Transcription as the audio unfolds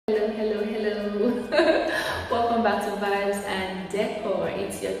welcome back to Vibes and Decor.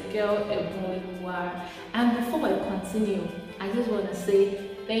 It's your girl Ebonwar. And before I continue, I just want to say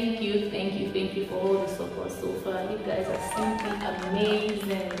thank you for all the support so far. You guys are simply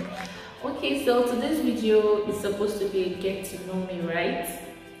amazing. Okay, so today's video is supposed to be a get to know me, right?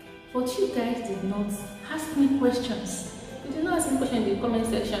 But you guys did not ask me questions. You did not ask me questions in the comment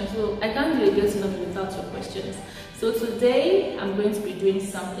section, so I can't do a get to know me without your questions. So today I'm going to be doing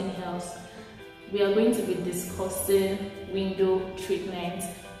something else. We are going to be discussing window treatment.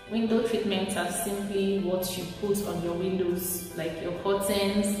 Window treatments are simply what you put on your windows, like your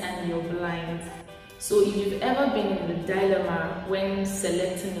curtains and your blinds. So if you've ever been in the dilemma when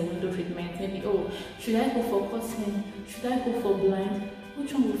selecting a window treatment, maybe, oh, should I go for curtain? Should I go for blind?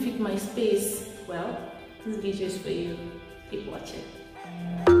 Which one will fit my space? Well, this video is for you. Keep watching.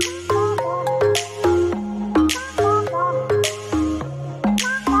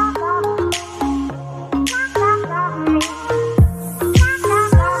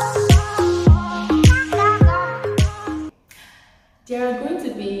 There are going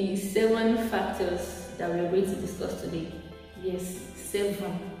to be 7 factors that we are going to discuss today. Yes,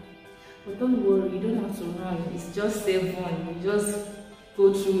 7. But don't worry, you don't have to run. It's just 7. You just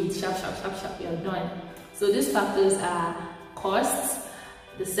go through it sharp, you are done. So these factors are cost.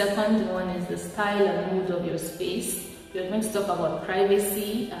 The second one is the style and mood of your space. We are going to talk about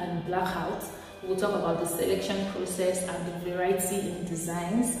privacy and blackout. We'll talk about the selection process and the variety in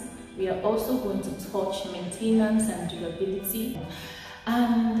designs. We are also going to touch maintenance and durability.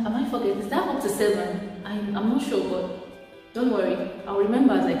 And am I forgetting? Is that up to 7? I'm not sure, but don't worry, I'll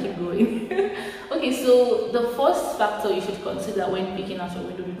remember as I keep going. Okay, so the first factor you should consider when picking out your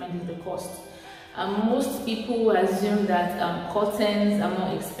window treatment is the cost. Most people assume that curtains are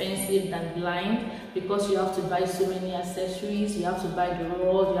more expensive than blind because you have to buy so many accessories. You have to buy the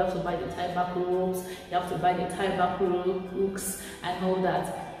rod, you have to buy the tie back ropes, you have to buy the tie back hooks and all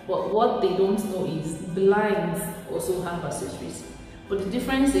that. But what they don't know is blinds also have accessories. But the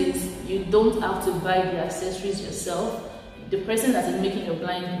difference is you don't have to buy the accessories yourself. The person that is making your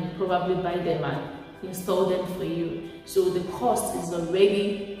blind will probably buy them and install them for you. So the cost is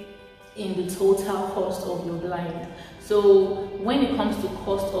already in the total cost of your blind. So when it comes to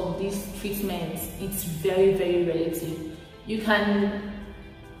cost of these treatments, it's very relative. You can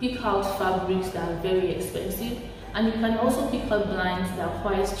pick out fabrics that are very expensive, and you can also pick out blinds that are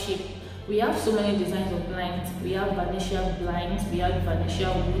quite cheap. We have so many designs of blinds. We have Vanessa blinds, we have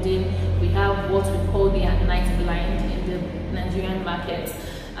Vanessa wooden, we have what we call the at night blind in the Nigerian market.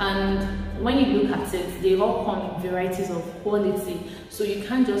 And when you look at it, they all come in varieties of quality. So you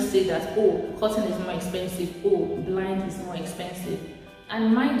can't just say that, oh, curtain is more expensive, oh, blind is more expensive.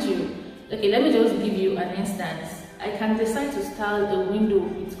 And mind you, okay, let me just give you an instance. I can decide to style a window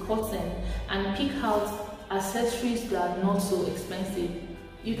with curtain and pick out accessories that are not so expensive.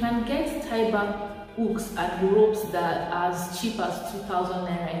 You can get tie back hooks and ropes that are as cheap as 2,000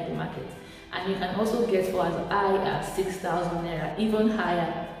 naira in the market, and you can also get for as high as 6,000 naira, even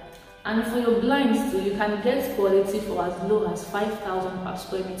higher. And for your blinds too, you can get quality for as low as 5,000 per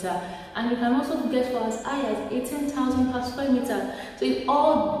square meter, and you can also get for as high as 18,000 per square meter. So it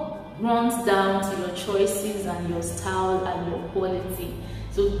all runs down to your choices and your style and your quality.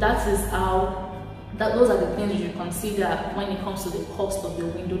 So that is how those are the things you should consider when it comes to the cost of your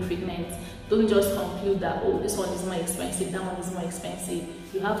window treatment. Don't just conclude that, oh, this one is more expensive, that one is more expensive.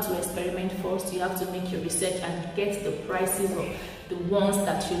 You have to experiment first. You have to make your research and get the prices of the ones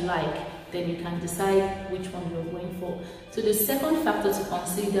that you like. Then you can decide which one you're going for. So the second factor to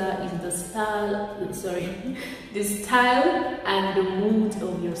consider is the style and the mood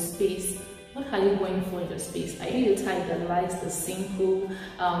of your space. What are you going for in your space? Are you the type that likes the simple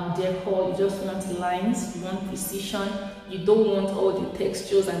decor? You just want lines, you want precision, you don't want all the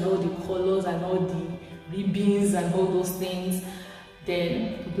textures and all the colors and all the ribbons and all those things?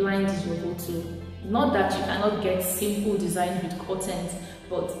 Then blind is your go-to. Not that you cannot get simple designs with curtains,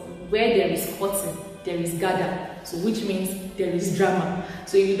 but where there is curtain, there is gather, so which means there is drama.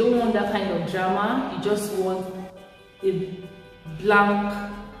 So if you don't want that kind of drama, you just want a blank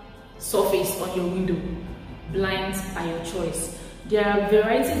surface on your window, blinds are your choice. There are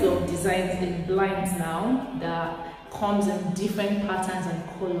varieties of designs in blinds now that comes in different patterns and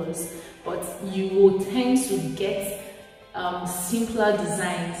colors, but you will tend to get simpler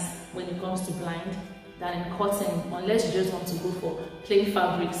designs when it comes to blind than in curtain, unless you just want to go for plain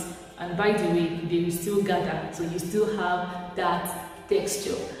fabrics. And by the way, they will still gather, so you still have that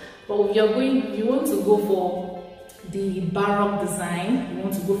texture. But if you want to go for the Baroque design, you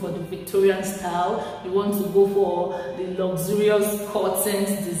want to go for the Victorian style, you want to go for the luxurious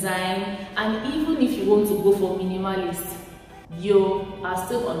curtains design, and even if you want to go for minimalist, you are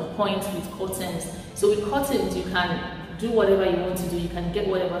still on point with curtains. So with curtains, you can do whatever you want to do, you can get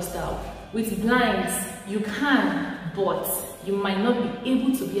whatever style. With blinds, you can, but you might not be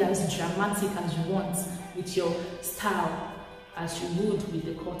able to be as dramatic as you want with your style as you would with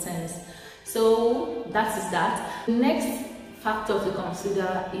the curtains. So that is that. The next factor to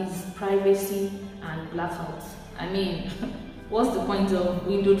consider is privacy and blackout. I mean, what's the point of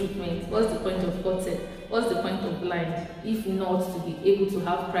window treatment? What's the point of curtain? What's the point of blind if not to be able to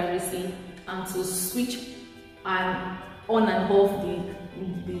have privacy and to switch and on and off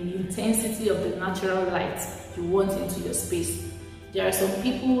the intensity of the natural light you want into your space? There are some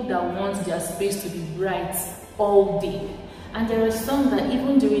people that want their space to be bright all day, and there are some that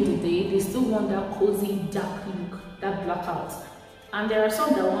even during the day they still want that cozy dark look, that blackout. And there are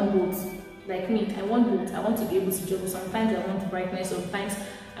some that want both. Like me, I want both. I want to be able to juggle. Sometimes I want brightness, sometimes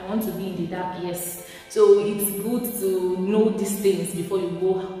I want to be in the dark, yes. So it's good to know these things before you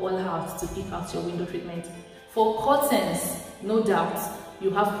go all out to pick out your window treatment. For curtains, no doubt, you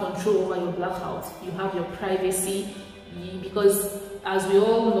have control over your blackout. You have your privacy, because as we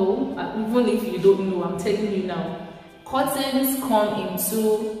all know, even if you don't know, I'm telling you now, curtains come in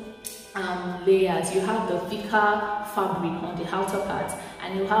two layers. You have the thicker fabric on the outer part,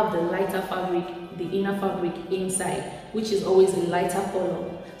 and you have the lighter fabric, the inner fabric inside, which is always a lighter color.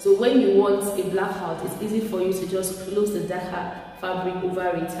 So when you want a blackout, it's easy for you to just close the darker fabric over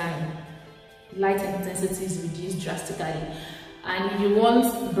a time. Light intensity is reduced drastically. And if you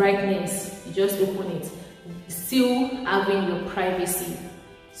want brightness, you just open it, still having your privacy.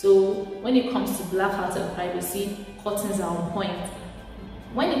 So when it comes to blackout and privacy, curtains are on point.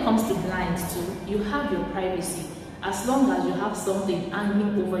 When it comes to blinds too, you have your privacy. As long as you have something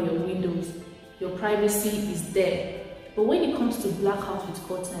hanging over your windows, your privacy is there. But when it comes to blackout with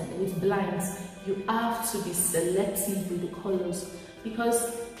curtain, with blinds, you have to be selective with the colors.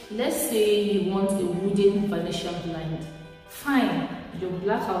 Because let's say you want a wooden Venetian blind, fine, your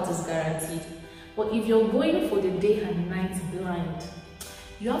blackout is guaranteed. But if you're going for the day and night blind,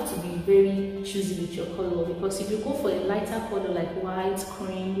 you have to be very choosy with your color, because if you go for a lighter color like white,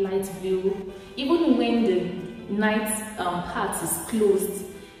 cream, light blue, even when the night part is closed,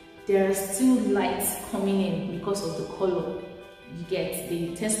 there are still lights coming in because of the color. You get the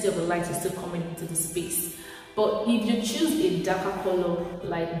intensity of the light is still coming into the space. But if you choose a darker color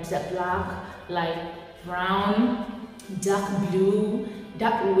like black, like brown, dark blue,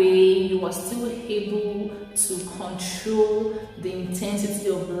 that way you are still able to control the intensity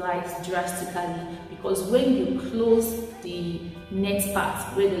of light drastically, because when you close the net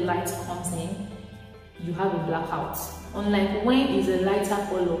part where the light comes in, you have a blackout. Unlike when it's a lighter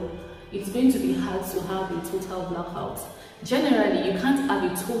color, it's going to be hard to have a total blackout. Generally, you can't have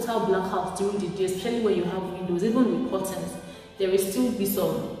a total blackout during the day, especially when you have windows. Even with curtains, there will still be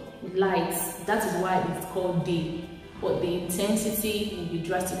some lights. That is why it's called day, but the intensity will be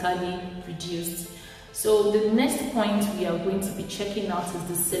drastically reduced. So the next point we are going to be checking out is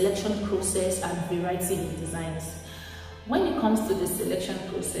the selection process and variety of designs. When it comes to the selection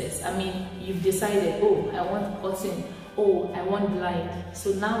process, I mean, you've decided, oh, I want curtain, oh, I want blind.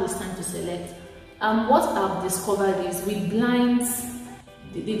 So now it's time to select. What I've discovered is with blinds,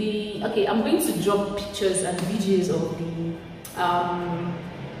 okay, I'm going to drop pictures and videos of the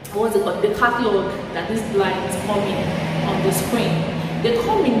what's it called, the catalog that these blinds come in on the screen. They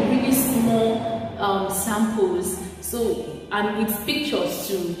come in really small samples, so, and with pictures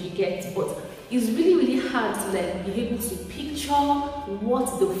too, you get, but it's really hard to like be able to picture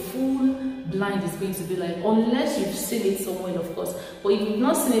what the full blind is going to be like, unless you've seen it somewhere, of course. But if you've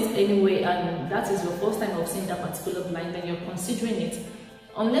not seen it anywhere and that is your first time of seeing that particular blind, then you're considering it,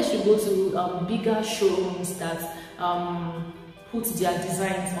 unless you go to bigger showrooms that put their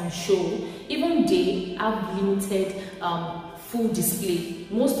designs on show, even they have limited full display.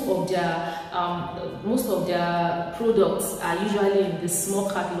 Most of their products are usually in the small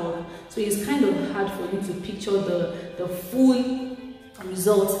catalog, so it's kind of hard for you to picture the full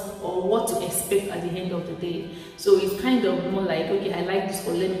result or what to expect at the end of the day. So it's kind of more like, okay, I like this,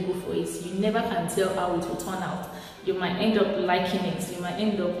 or let me go for it. You never can tell how it will turn out. You might end up liking it, you might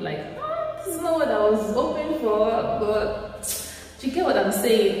end up like, oh, this is not what I was hoping for, but you get what I'm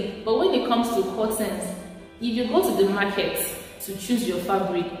saying. But when it comes to curtains, if you go to the market to choose your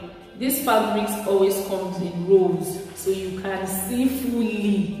fabric, these fabrics always comes in rolls, so you can see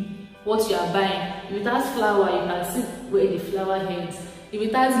fully what you are buying. With that flower, you can see where the flower heads If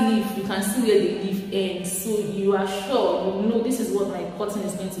it has leaf, you can see where the leaf ends, so you are sure, you know, this is what my curtain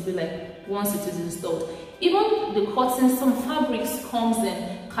is going to be like once it is installed. Even the curtains, some fabrics comes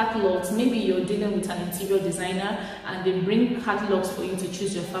in catalogs. Maybe you're dealing with an interior designer and they bring catalogs for you to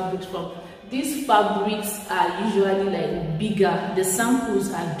choose your fabrics from. These fabrics are usually like bigger, the samples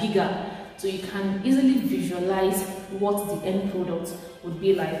are bigger, so you can easily visualize what the end product would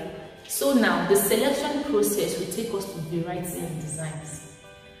be like. So now the selection process will take us to variety of designs.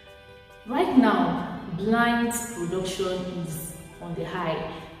 Right now, blinds production is on the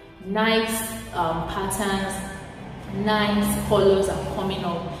high. Nice patterns, nice colors are coming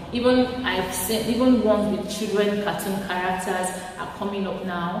up. Even I've seen even ones with children cartoon characters are coming up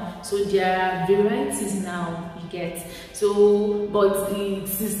now. So there are varieties now, you get. So but it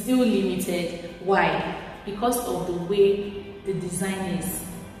is still limited. Why? Because of the way the design is.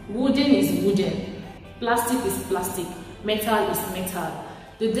 Wooden is wooden, plastic is plastic, metal is metal.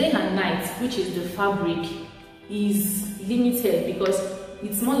 The day and night, which is the fabric, is limited because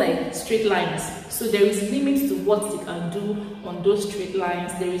it's more like straight lines. So there is limits to what they can do on those straight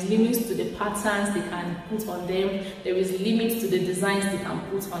lines. There is limits to the patterns they can put on them. There is limits to the designs they can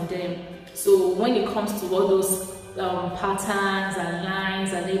put on them. So when it comes to all those patterns and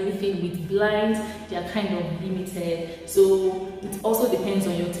lines and everything with blinds, they are kind of limited. So it also depends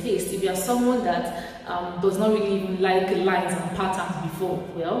on your taste. If you are someone that does not really even like lines and patterns before,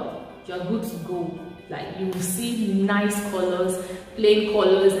 well, you are good to go. Like you will see nice colors, plain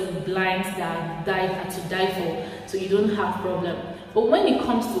colors and blinds that are to die for, so you don't have problem. But when it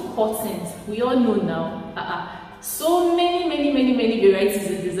comes to curtains, we all know now, so many varieties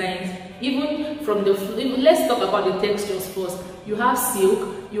and designs. Even from the, let's talk about the textures first. You have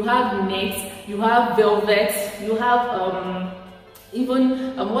silk, you have net, you have velvet, you have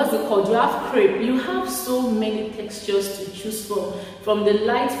even what's it called, you have crepe. You have so many textures to choose from the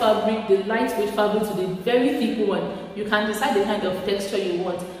light fabric, the lightweight fabric, to the very thick one. You can decide the kind of texture you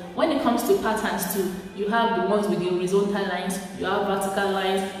want. When it comes to patterns too, you have the ones with the horizontal lines, you have vertical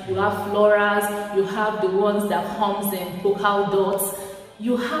lines, you have florals, you have the ones that comes in polka dots,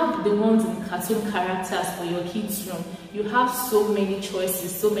 you have the ones in cartoon characters for your kids' room. You have so many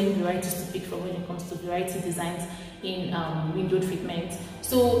choices, so many varieties to pick from when it comes to variety designs in window treatment.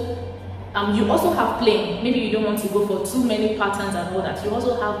 So you also have plain. Maybe you don't want to go for too many patterns and all that. You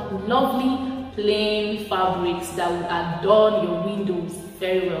also have lovely plain fabrics that will adorn your windows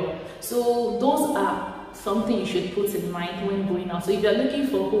very well. So those are something you should put in mind when going out. So if you're looking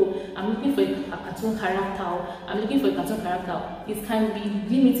for, oh, I'm looking for a cartoon character, it can be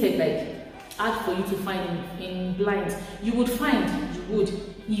limited, like hard for you to find in blinds. You would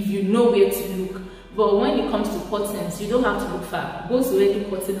if you know where to look. But when it comes to curtains, you don't have to look far. Go to any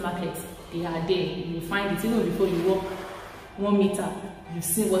curtain market, they are there. You will find it even before you walk 1 meter. You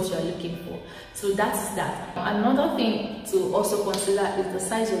see what you are looking for. So that's that. Another thing to also consider is the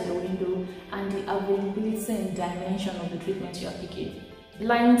size of the window and the availability and dimension of the treatment you are picking.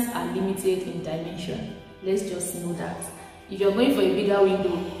 Blinds are limited in dimension. Let's just know that. If you're going for a bigger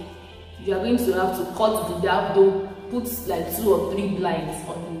window, you are going to have to cut the gap, though, put like 2 or 3 blinds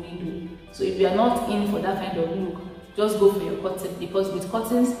on the window. So if you are not in for that kind of look, just go for your curtain, because with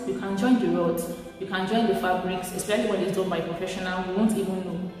curtains you can join the rods, you can join the fabrics, especially when it's done by professional, you won't even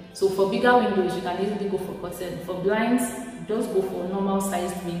know. So for bigger windows, you can easily go for curtain. For blinds, just go for normal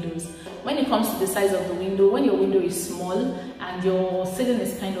sized windows. When it comes to the size of the window, when your window is small and your ceiling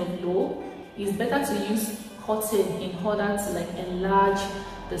is kind of low, it's better to use curtain in order to like enlarge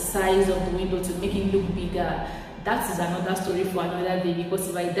the size of the window to make it look bigger. That is another story for another day, because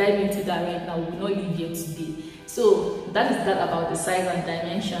if I dive into that right now, we will not leave here today. So that is that about the size and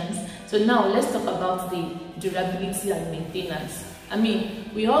dimensions. So now let's talk about the durability and maintenance. I mean,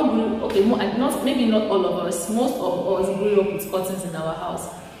 we all grew, okay, maybe not all of us, most of us grew up with curtains in our house.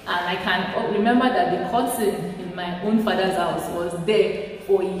 And I can remember that the curtain in my own father's house was there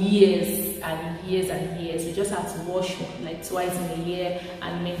for years and years and years. We just had to wash like twice in a year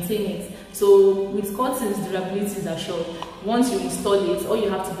and maintain it. So with curtains, durability is assured. Once you install it, all you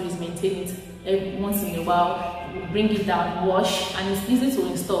have to do is maintain it once in a while. Bring it down, wash, and it's easy to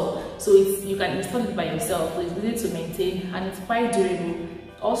install. So you can install it by yourself. So it's easy to maintain and it's quite durable.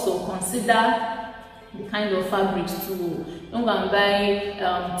 Also consider the kind of fabrics too. Don't go and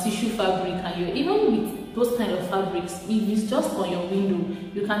buy tissue fabric, and even with those kind of fabrics, if it's just on your window,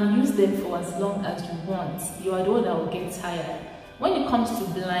 you can use them for as long as you want. You are the one that will get tired. When it comes to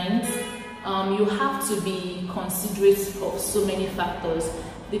blinds, you have to be considerate of so many factors.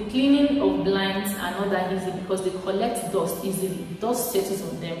 The cleaning of blinds are not that easy because they collect dust easily. Dust settles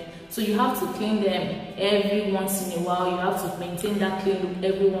on them. So you have to clean them every once in a while. You have to maintain that clean look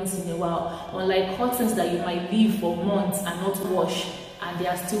every once in a while. Unlike curtains that you might leave for months and not wash, and they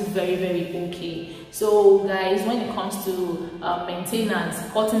are still very, very okay. So guys, when it comes to maintenance,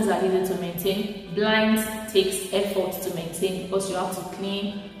 curtains are easy to maintain. Blinds takes effort to maintain because you have to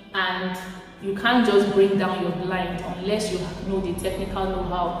clean, and you can't just bring down your blind unless you know the technical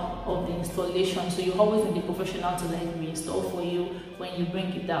know-how of the installation. So you always need a professional to like reinstall for you when you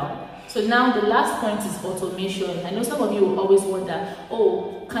bring it down. So now the last point is automation. I know some of you will always wonder,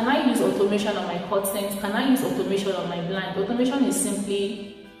 oh, can I use automation on my curtains? Can I use automation on my blind? Automation is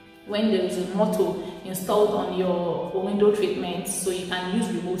simply when there is a motor installed on your window treatment, so you can use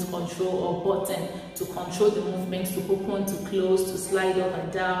remote control or button to control the movement, to open, to close, to slide up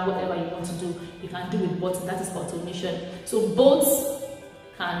and down, whatever you want to do, you can do with button. That is automation. So both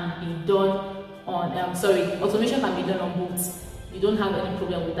can be done on, automation can be done on both. You don't have any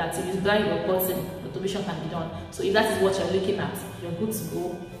problem with that. If it's blind or button, automation can be done. So if that is what you're looking at, you're good to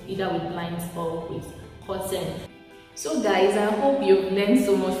go, either with blinds or with curtain. So guys, I hope you've learned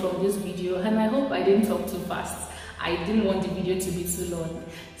so much from this video, and I hope I didn't talk too fast. I didn't want the video to be too long.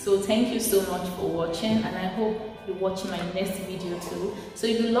 So thank you so much for watching, and I hope you watch my next video too. So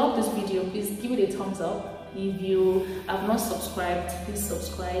if you love this video, please give it a thumbs up. If you have not subscribed, please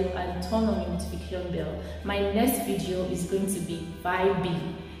subscribe and turn on your notification bell. My next video is going to be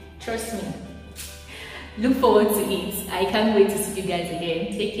vibing. Trust me. Look forward to it. I can't wait to see you guys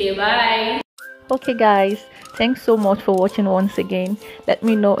again. Take care. Bye. Okay guys, thanks so much for watching once again. Let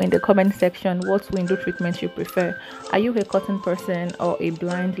me know in the comment section what window treatment you prefer. Are you a curtain person or a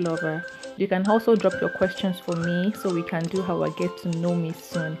blind lover? You can also drop your questions for me so we can do our get to know me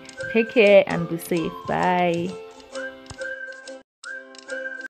soon. Take care and be safe. Bye.